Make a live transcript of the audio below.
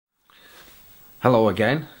Hello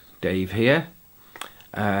again, Dave here.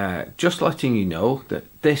 Just letting you know that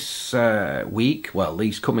this week, well,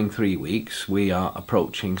 these coming 3 weeks, we are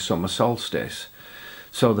approaching summer solstice.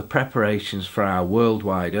 So the preparations for our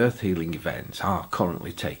worldwide earth healing event are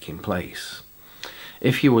currently taking place.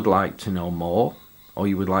 If you would like to know more, or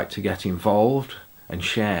you would like to get involved and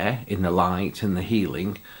share in the light and the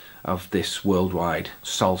healing of this worldwide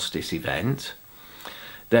solstice event,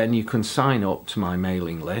 then you can sign up to my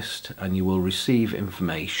mailing list and you will receive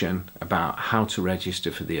information about how to register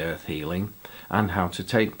for the earth healing and how to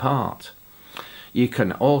take part. You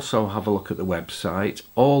can also have a look at the website.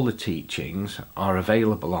 All the teachings are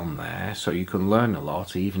available on there, so you can learn a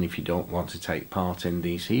lot even if you don't want to take part in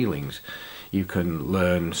these healings. You can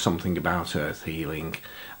learn something about earth healing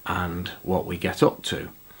and what we get up to.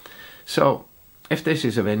 So if this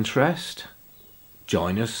is of interest,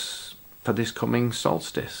 join us for this coming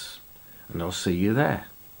solstice, and I'll see you there.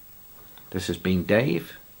 This has been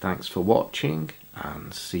Dave. Thanks for watching,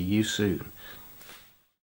 and see you soon.